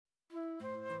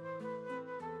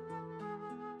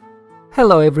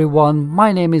Hello everyone,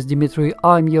 my name is Dimitri,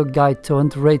 I'm your guide to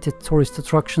underrated tourist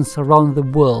attractions around the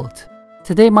world.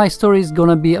 Today my story is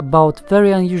gonna be about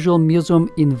very unusual museum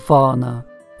in Varna.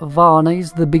 Varna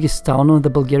is the biggest town on the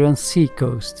Bulgarian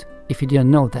seacoast, if you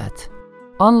didn't know that.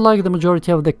 Unlike the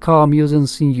majority of the car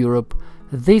museums in Europe,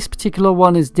 this particular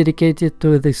one is dedicated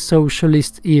to the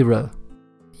Socialist era.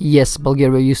 Yes,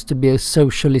 Bulgaria used to be a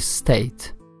socialist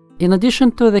state. In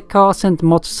addition to the cars and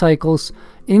motorcycles,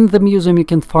 in the museum you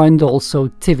can find also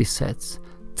TV sets,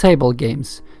 table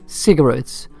games,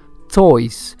 cigarettes,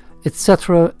 toys,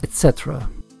 etc, etc.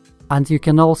 And you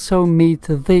can also meet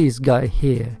this guy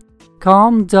here.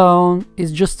 Calm down,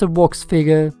 it's just a wax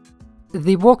figure.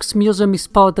 The wax museum is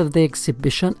part of the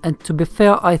exhibition, and to be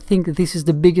fair, I think this is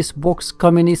the biggest wax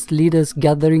communist leaders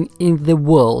gathering in the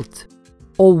world.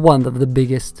 Or one of the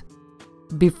biggest.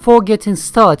 Before getting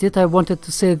started, I wanted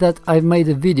to say that I've made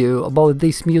a video about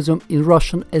this museum in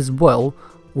Russian as well,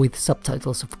 with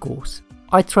subtitles of course.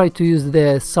 I try to use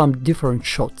there some different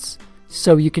shots,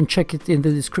 so you can check it in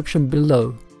the description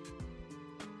below.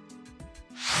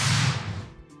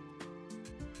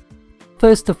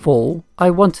 First of all,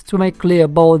 I wanted to make clear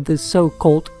about the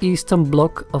so-called Eastern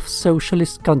Bloc of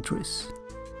socialist countries.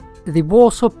 The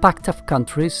Warsaw Pact of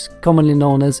countries, commonly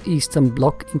known as Eastern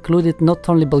Bloc, included not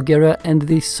only Bulgaria and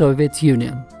the Soviet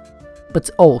Union,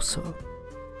 but also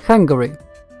Hungary,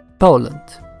 Poland,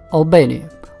 Albania,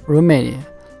 Romania,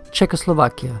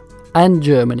 Czechoslovakia and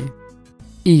Germany,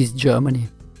 East Germany.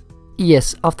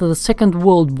 Yes, after the Second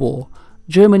World War,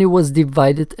 Germany was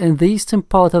divided and the eastern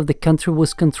part of the country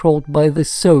was controlled by the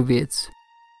Soviets.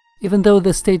 Even though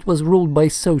the state was ruled by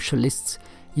socialists,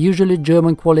 usually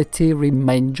German quality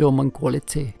remained German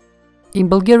quality. In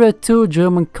Bulgaria too,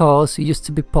 German cars used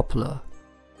to be popular.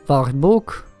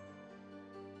 Wartburg,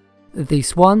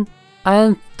 this one,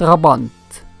 and Trabant.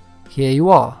 Here you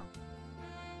are.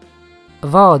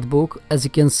 Wartburg, as you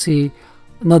can see,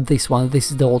 not this one, this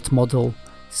is the old model.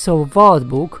 So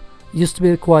Wartburg used to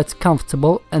be quite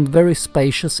comfortable and very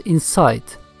spacious inside.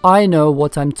 I know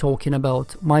what I'm talking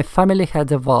about, my family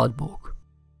had a Wartburg.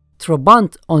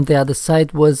 Trabant on the other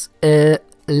side was,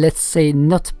 let's say,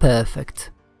 not perfect.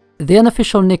 The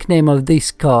unofficial nickname of this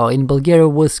car in Bulgaria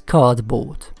was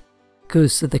cardboard,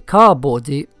 cause the car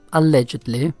body,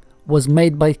 allegedly, was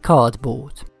made by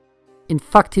cardboard. In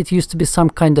fact, it used to be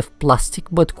some kind of plastic,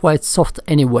 but quite soft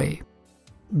anyway.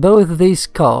 Both these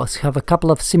cars have a couple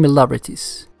of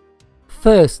similarities.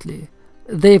 Firstly,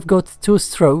 they've got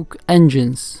two-stroke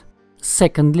engines.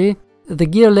 Secondly, the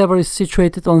gear lever is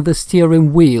situated on the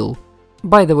steering wheel.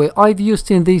 By the way, I've used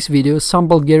in this video some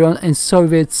Bulgarian and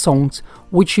Soviet songs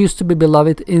which used to be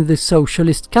beloved in the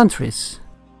socialist countries.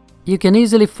 You can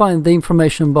easily find the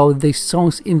information about these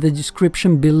songs in the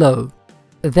description below.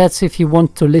 That's if you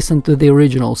want to listen to the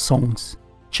original songs.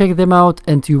 Check them out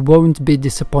and you won't be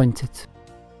disappointed.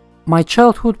 My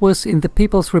childhood was in the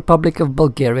People's Republic of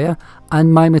Bulgaria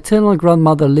and my maternal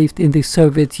grandmother lived in the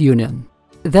Soviet Union.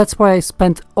 That's why I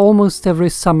spent almost every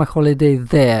summer holiday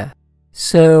there.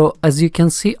 So, as you can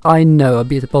see, I know a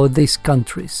bit about these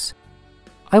countries.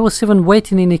 I was even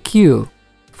waiting in a queue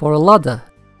for a Lada.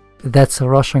 That's a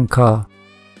Russian car.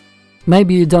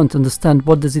 Maybe you don't understand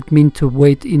what does it mean to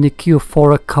wait in a queue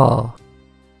for a car.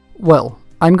 Well,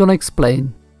 I'm gonna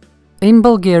explain. In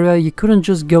Bulgaria, you couldn't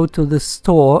just go to the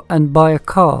store and buy a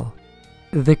car.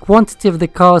 The quantity of the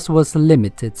cars was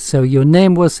limited, so your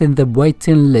name was in the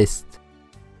waiting list.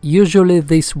 Usually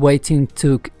this waiting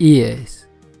took years.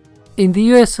 In the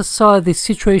USSR the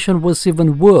situation was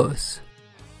even worse.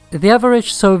 The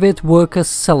average Soviet worker's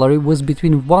salary was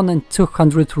between 1 and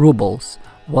 200 rubles,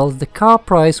 while the car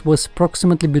price was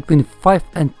approximately between 5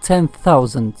 and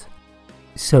 10,000.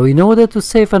 So in order to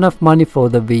save enough money for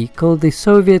the vehicle, the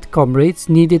Soviet comrades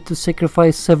needed to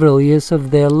sacrifice several years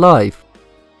of their life.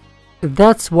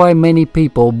 That's why many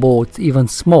people bought even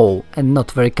small and not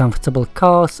very comfortable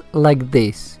cars like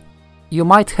this. You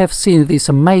might have seen this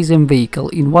amazing vehicle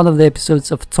in one of the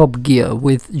episodes of Top Gear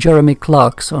with Jeremy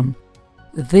Clarkson.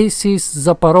 This is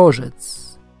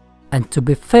Zaporozhets. And to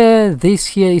be fair, this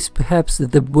here is perhaps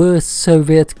the worst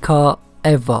Soviet car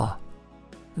ever.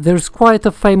 There's quite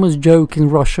a famous joke in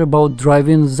Russia about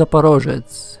driving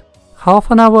Zaporozhets. Half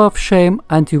an hour of shame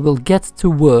and you will get to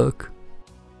work.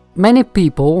 Many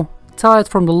people, tired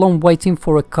from the long waiting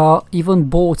for a car, even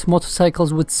bought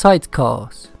motorcycles with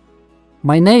sidecars.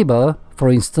 My neighbor, for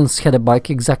instance, had a bike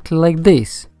exactly like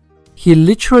this. He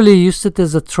literally used it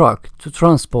as a truck to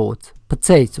transport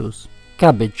potatoes,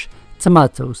 cabbage,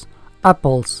 tomatoes,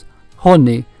 apples,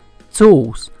 honey,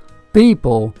 tools,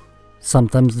 people,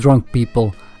 sometimes drunk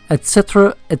people,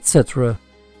 etc, etc.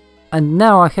 And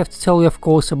now I have to tell you, of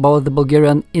course, about the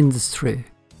Bulgarian industry.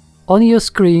 On your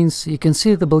screens you can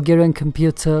see the Bulgarian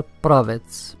computer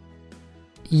Pravets.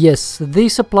 Yes,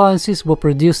 these appliances were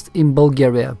produced in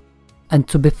Bulgaria. And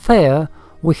to be fair,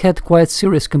 we had quite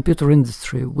serious computer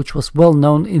industry, which was well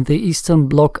known in the Eastern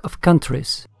Bloc of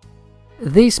countries.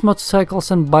 These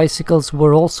motorcycles and bicycles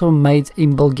were also made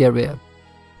in Bulgaria.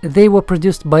 They were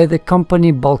produced by the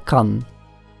company Balkan,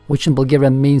 which in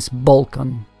Bulgarian means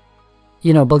Balkan.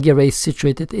 You know, Bulgaria is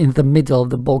situated in the middle of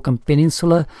the Balkan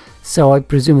Peninsula, so I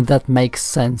presume that makes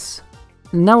sense.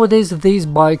 Nowadays these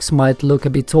bikes might look a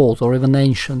bit old or even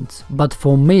ancient, but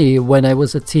for me, when I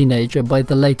was a teenager by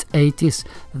the late 80s,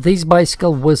 this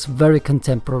bicycle was very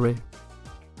contemporary.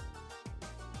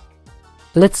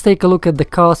 Let's take a look at the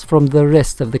cars from the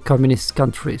rest of the communist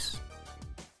countries.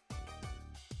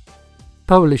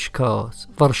 Polish cars,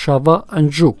 Warszawa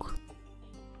and Żuk.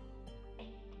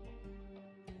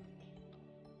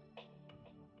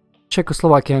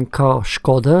 Czechoslovakian car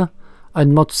Škoda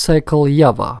and motorcycle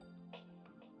Java.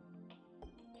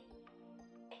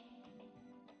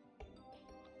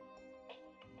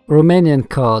 Romanian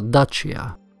car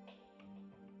Dacia.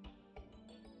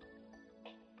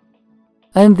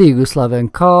 And the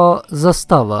Yugoslavian car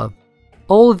Zastava.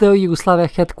 Although Yugoslavia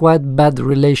had quite bad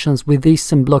relations with the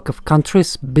Eastern Bloc of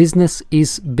countries, business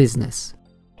is business.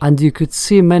 And you could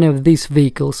see many of these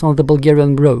vehicles on the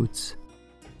Bulgarian roads.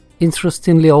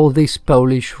 Interestingly, all these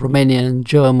Polish, Romanian,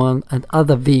 German and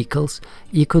other vehicles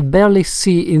you could barely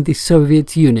see in the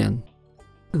Soviet Union.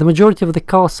 The majority of the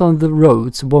cars on the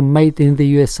roads were made in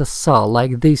the USSR,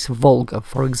 like this Volga,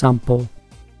 for example.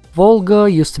 Volga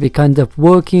used to be kind of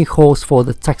working horse for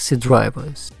the taxi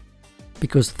drivers,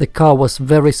 because the car was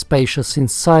very spacious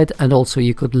inside and also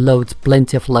you could load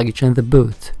plenty of luggage in the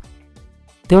boot.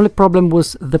 The only problem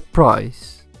was the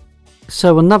price.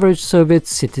 So an average Soviet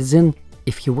citizen,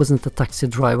 if he wasn't a taxi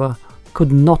driver,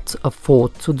 could not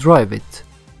afford to drive it,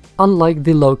 unlike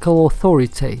the local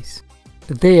authorities.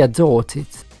 They adored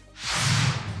it.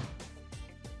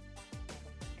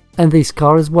 And this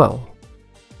car as well.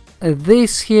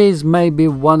 This here is maybe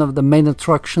one of the main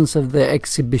attractions of the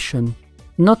exhibition.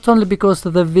 Not only because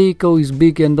the vehicle is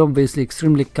big and obviously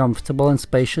extremely comfortable and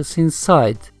spacious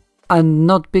inside, and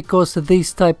not because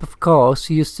these type of cars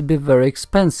used to be very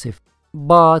expensive,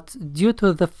 but due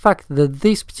to the fact that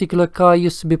this particular car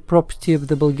used to be property of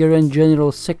the Bulgarian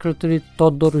General Secretary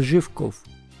Todor Zhivkov.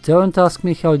 Don't ask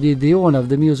me how did the owner of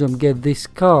the museum get this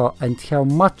car and how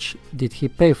much did he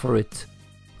pay for it.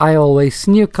 I always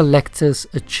knew collectors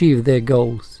achieve their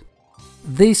goals.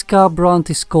 This car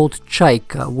brand is called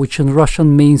Chaika, which in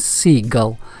Russian means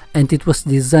seagull, and it was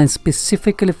designed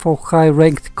specifically for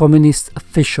high-ranked communist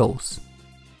officials.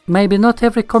 Maybe not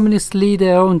every communist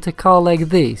leader owned a car like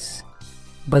this,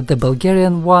 but the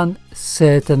Bulgarian one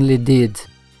certainly did.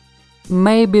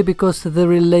 Maybe because the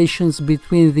relations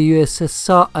between the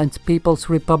USSR and People's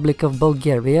Republic of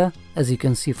Bulgaria, as you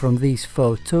can see from this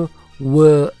photo,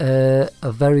 were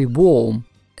very warm.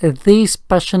 These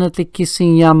passionately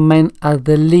kissing young men are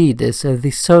the leaders of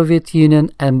the Soviet Union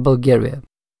and Bulgaria.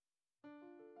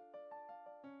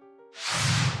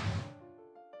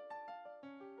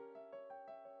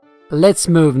 Let's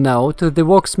move now to the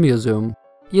Wax Museum.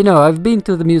 You know, I've been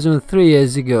to the museum 3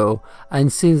 years ago,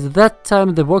 and since that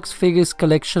time the wax figures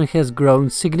collection has grown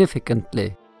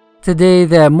significantly. Today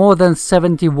there are more than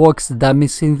 70 wax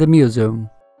dummies in the museum.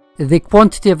 The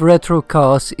quantity of retro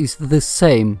cars is the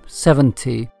same,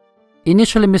 70.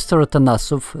 Initially Mr.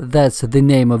 Atanasov, that's the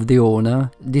name of the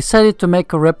owner, decided to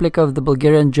make a replica of the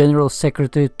Bulgarian General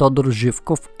Secretary Todor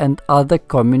Zhivkov and other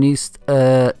communist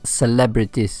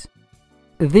celebrities.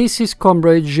 This is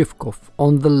Comrade Zhivkov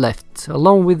on the left,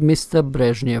 along with Mr.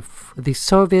 Brezhnev, the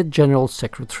Soviet General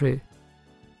Secretary.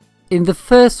 In the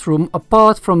first room,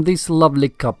 apart from this lovely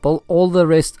couple, all the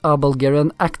rest are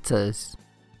Bulgarian actors.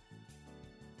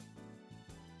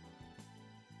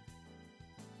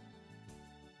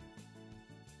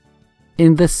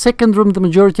 In the second room, the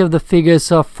majority of the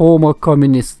figures are former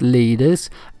communist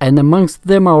leaders, and amongst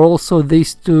them are also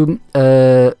these two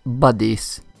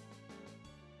buddies.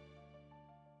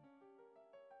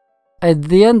 At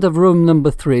the end of room number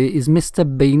 3 is Mr.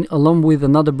 Bean along with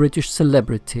another British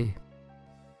celebrity.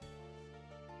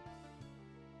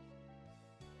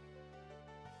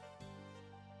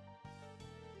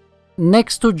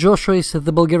 Next to Joshua is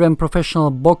the Bulgarian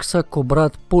professional boxer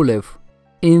Kubrat Pulev.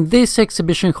 In this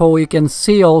exhibition hall you can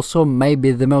see also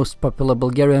maybe the most popular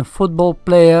Bulgarian football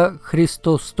player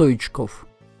Hristo Stoichkov.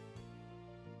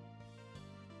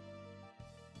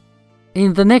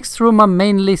 In the next room are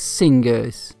mainly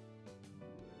singers.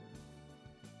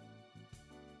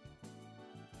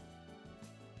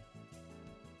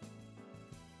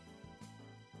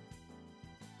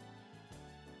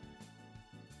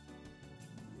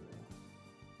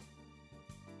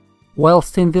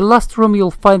 Whilst in the last room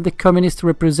you'll find the communist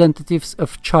representatives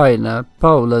of China,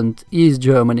 Poland, East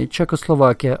Germany,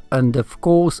 Czechoslovakia and of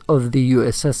course of the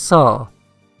USSR.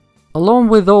 Along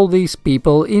with all these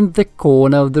people, in the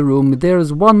corner of the room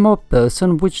there's one more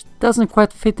person which doesn't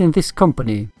quite fit in this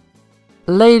company.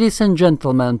 Ladies and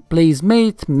gentlemen, please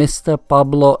meet Mr.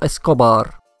 Pablo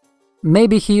Escobar.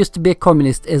 Maybe he used to be a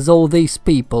communist as all these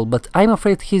people, but I'm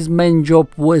afraid his main job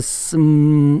was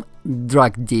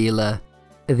drug dealer.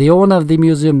 The owner of the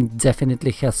museum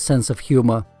definitely has sense of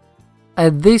humor.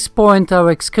 At this point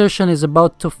our excursion is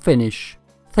about to finish.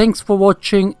 Thanks for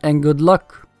watching and good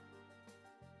luck!